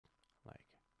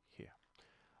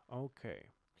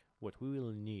Okay, what we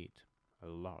will need a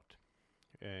lot,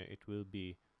 it will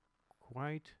be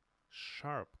quite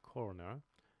sharp corner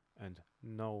and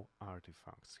no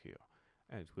artifacts here.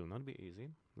 And it will not be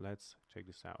easy. Let's check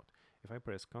this out. If I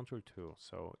press Ctrl 2,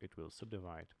 so it will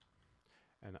subdivide,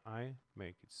 and I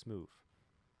make it smooth,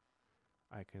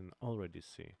 I can already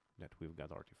see that we've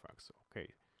got artifacts. Okay,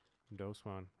 those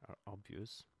one are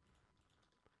obvious.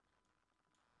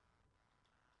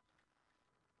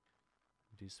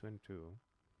 This one too.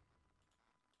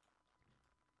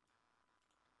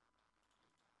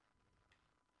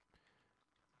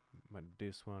 But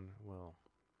this one, well,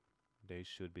 they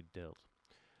should be dealt.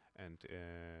 And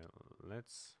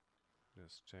let's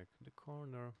just check the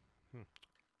corner.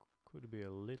 Could be a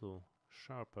little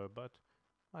sharper, but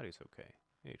that is okay.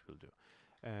 It will do.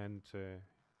 And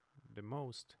the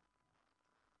most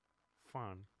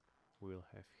fun we'll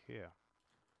have here.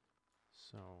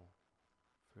 So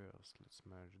first let's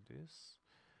merge this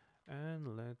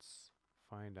and let's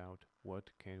find out what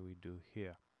can we do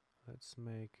here. Let's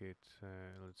make it,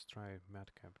 let's try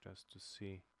matcap just to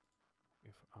see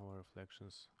if our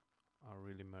reflections are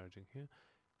really merging here.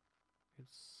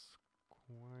 It's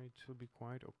quite to be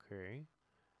quite okay.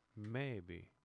 Maybe